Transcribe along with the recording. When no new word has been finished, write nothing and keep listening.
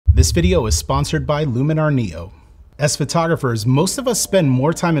This video is sponsored by Luminar Neo. As photographers, most of us spend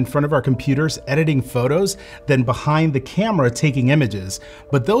more time in front of our computers editing photos than behind the camera taking images,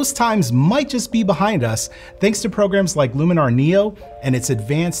 but those times might just be behind us thanks to programs like Luminar Neo and its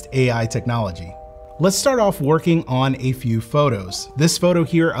advanced AI technology. Let's start off working on a few photos. This photo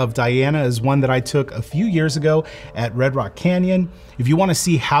here of Diana is one that I took a few years ago at Red Rock Canyon. If you want to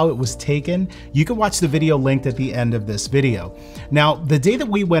see how it was taken, you can watch the video linked at the end of this video. Now, the day that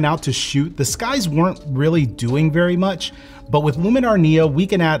we went out to shoot, the skies weren't really doing very much, but with Luminar Neo, we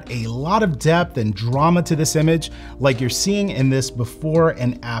can add a lot of depth and drama to this image like you're seeing in this before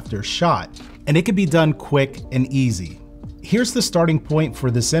and after shot. And it can be done quick and easy. Here's the starting point for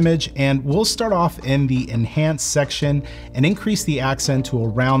this image, and we'll start off in the enhance section and increase the accent to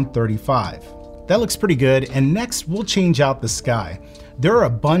around 35. That looks pretty good, and next we'll change out the sky. There are a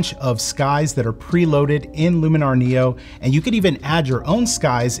bunch of skies that are preloaded in Luminar Neo, and you could even add your own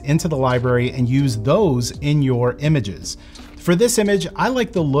skies into the library and use those in your images. For this image, I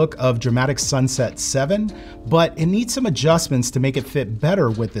like the look of Dramatic Sunset 7, but it needs some adjustments to make it fit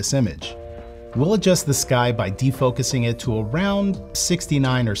better with this image. We'll adjust the sky by defocusing it to around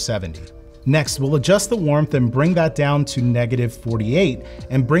 69 or 70. Next, we'll adjust the warmth and bring that down to -48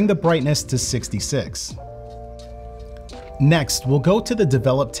 and bring the brightness to 66. Next, we'll go to the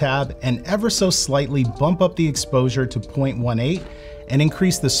Develop tab and ever so slightly bump up the exposure to 0.18 and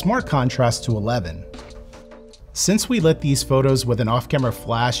increase the smart contrast to 11. Since we lit these photos with an off-camera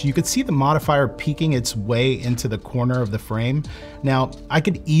flash, you could see the modifier peeking its way into the corner of the frame. Now, I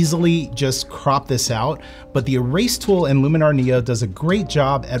could easily just crop this out, but the erase tool in Luminar Neo does a great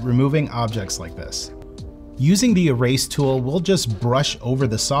job at removing objects like this. Using the erase tool, we'll just brush over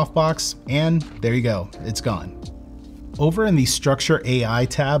the softbox, and there you go, it's gone. Over in the Structure AI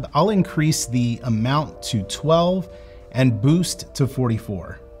tab, I'll increase the amount to 12 and boost to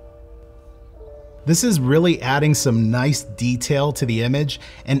 44. This is really adding some nice detail to the image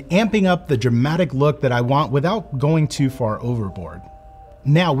and amping up the dramatic look that I want without going too far overboard.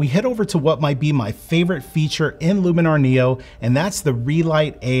 Now we head over to what might be my favorite feature in Luminar Neo, and that's the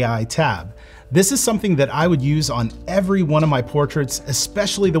Relight AI tab. This is something that I would use on every one of my portraits,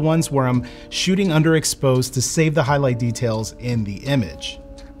 especially the ones where I'm shooting underexposed to save the highlight details in the image.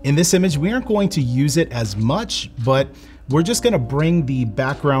 In this image, we aren't going to use it as much, but we're just gonna bring the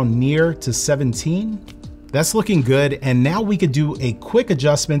background near to 17. That's looking good, and now we could do a quick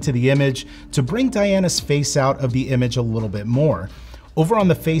adjustment to the image to bring Diana's face out of the image a little bit more. Over on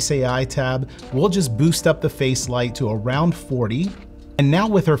the Face AI tab, we'll just boost up the face light to around 40. And now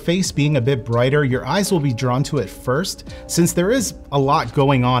with her face being a bit brighter, your eyes will be drawn to it first, since there is a lot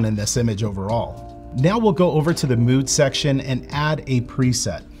going on in this image overall. Now we'll go over to the Mood section and add a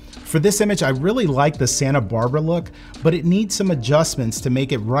preset. For this image, I really like the Santa Barbara look, but it needs some adjustments to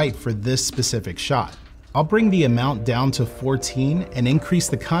make it right for this specific shot. I'll bring the amount down to 14 and increase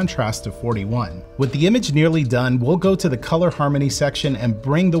the contrast to 41. With the image nearly done, we'll go to the Color Harmony section and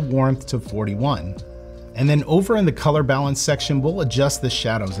bring the warmth to 41. And then over in the Color Balance section, we'll adjust the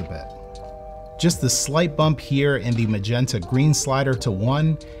shadows a bit. Just a slight bump here in the Magenta Green slider to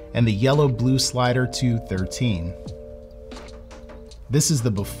 1 and the Yellow Blue slider to 13. This is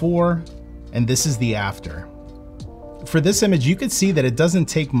the before, and this is the after. For this image, you can see that it doesn't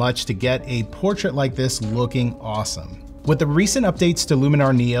take much to get a portrait like this looking awesome. With the recent updates to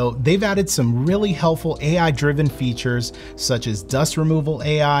Luminar Neo, they've added some really helpful AI-driven features such as dust removal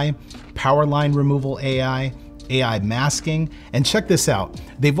AI, power line removal AI, AI masking, and check this out.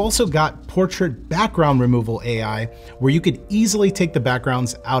 They've also got portrait background removal AI, where you could easily take the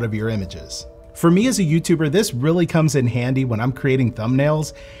backgrounds out of your images. For me as a YouTuber, this really comes in handy when I'm creating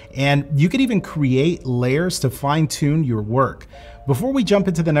thumbnails, and you can even create layers to fine-tune your work. Before we jump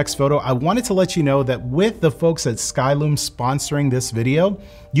into the next photo, I wanted to let you know that with the folks at Skyloom sponsoring this video,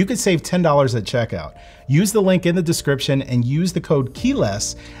 you could save $10 at checkout. Use the link in the description and use the code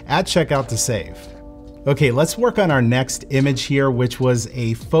Quiles at checkout to save. Okay, let's work on our next image here, which was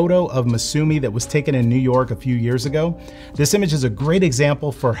a photo of Masumi that was taken in New York a few years ago. This image is a great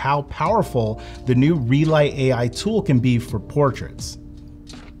example for how powerful the new Relight AI tool can be for portraits.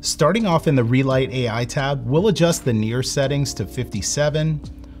 Starting off in the Relight AI tab, we'll adjust the near settings to 57,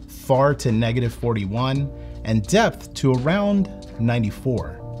 far to -41, and depth to around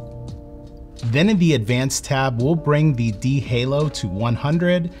 94. Then in the Advanced tab, we'll bring the D-Halo to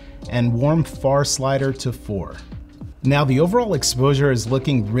 100 and Warm Far slider to 4. Now the overall exposure is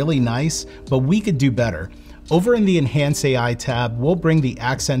looking really nice, but we could do better. Over in the Enhance AI tab, we'll bring the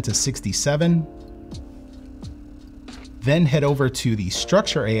accent to 67, then head over to the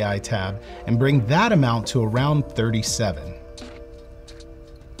Structure AI tab and bring that amount to around 37.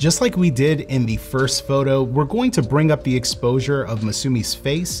 Just like we did in the first photo, we're going to bring up the exposure of Masumi's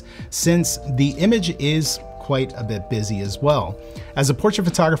face since the image is quite a bit busy as well. As a portrait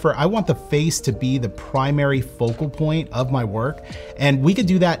photographer, I want the face to be the primary focal point of my work, and we could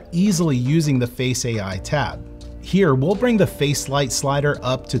do that easily using the Face AI tab. Here, we'll bring the face light slider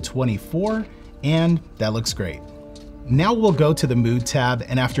up to 24, and that looks great. Now we'll go to the mood tab,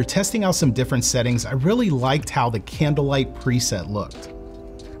 and after testing out some different settings, I really liked how the candlelight preset looked.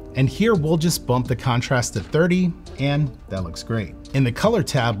 And here we'll just bump the contrast to 30, and that looks great. In the color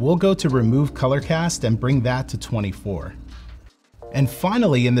tab, we'll go to remove color cast and bring that to 24. And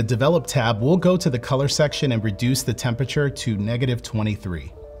finally, in the develop tab, we'll go to the color section and reduce the temperature to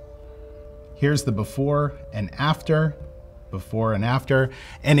 -23. Here's the before and after.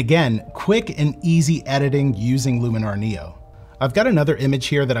 And again, quick and easy editing using Luminar Neo. I've got another image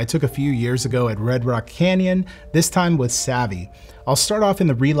here that I took a few years ago at Red Rock Canyon, this time with Savvy. I'll start off in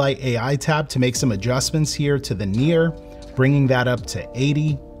the Relight AI tab to make some adjustments here to the near, bringing that up to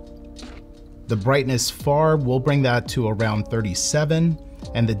 80. The brightness far, we'll bring that to around 37,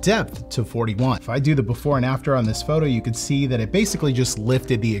 and the depth to 41. If I do the before and after on this photo, you could see that it basically just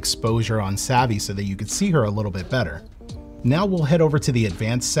lifted the exposure on Savvy so that you could see her a little bit better. Now we'll head over to the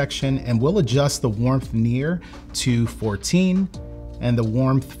advanced section and we'll adjust the warmth near to 14 and the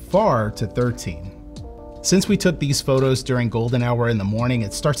warmth far to 13. Since we took these photos during golden hour in the morning,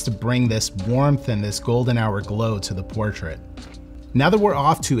 it starts to bring this warmth and this golden hour glow to the portrait. Now that we're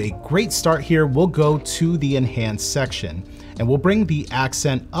off to a great start here, we'll go to the enhanced section and we'll bring the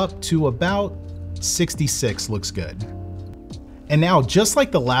accent up to about 66, looks good. And now, just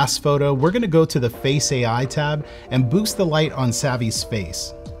like the last photo, we're gonna go to the Face AI tab and boost the light on Savvy's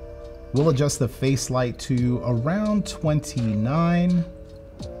face. We'll adjust the face light to around 29.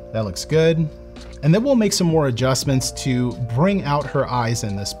 That looks good. And then we'll make some more adjustments to bring out her eyes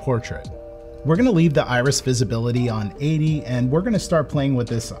in this portrait. We're gonna leave the iris visibility on 80 and we're gonna start playing with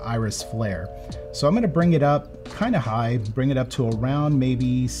this iris flare. So I'm gonna bring it up kind of high, bring it up to around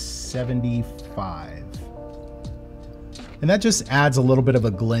maybe 75. And that just adds a little bit of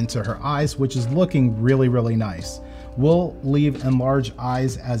a glint to her eyes, which is looking really, really nice. We'll leave enlarge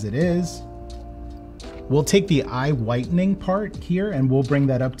eyes as it is. We'll take the eye whitening part here and we'll bring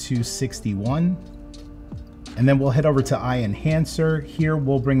that up to 61. And then we'll head over to eye enhancer. Here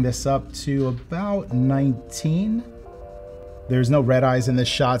we'll bring this up to about 19. There's no red eyes in this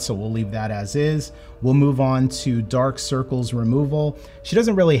shot, so we'll leave that as is. We'll move on to dark circles removal. She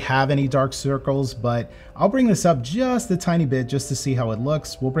doesn't really have any dark circles, but I'll bring this up just a tiny bit just to see how it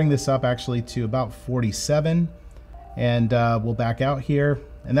looks. We'll bring this up actually to about 47, and we'll back out here.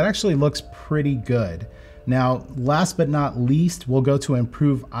 And that actually looks pretty good. Now, last but not least, we'll go to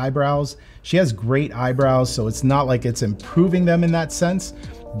improve eyebrows. She has great eyebrows, so it's not like it's improving them in that sense.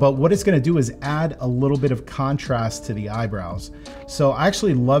 But what it's gonna do is add a little bit of contrast to the eyebrows. So I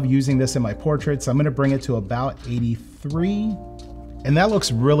actually love using this in my portraits. I'm gonna bring it to about 83. And that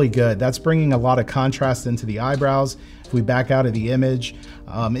looks really good. That's bringing a lot of contrast into the eyebrows. If we back out of the image,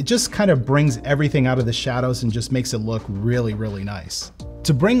 it just kind of brings everything out of the shadows and just makes it look really, really nice.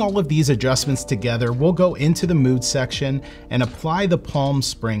 To bring all of these adjustments together, we'll go into the mood section and apply the Palm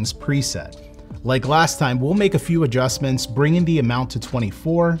Springs preset. Like last time, we'll make a few adjustments, bringing the amount to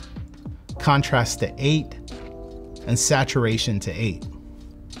 24, contrast to 8, and saturation to 8.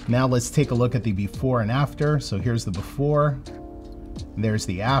 Now let's take a look at the before and after. So here's the before, there's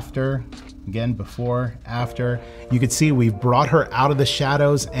the after. Again, before, after. You can see we've brought her out of the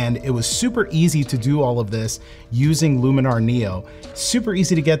shadows, and it was super easy to do all of this using Luminar Neo. Super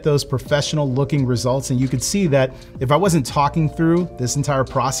easy to get those professional looking results, and you could see that if I wasn't talking through this entire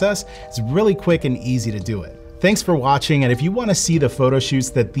process, it's really quick and easy to do it. Thanks for watching, and if you want to see the photo shoots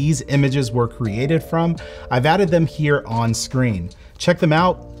that these images were created from, I've added them here on screen. Check them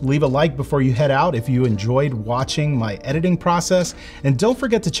out, leave a like before you head out if you enjoyed watching my editing process, and don't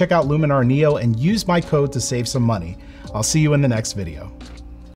forget to check out Luminar Neo and use my code to save some money. I'll see you in the next video.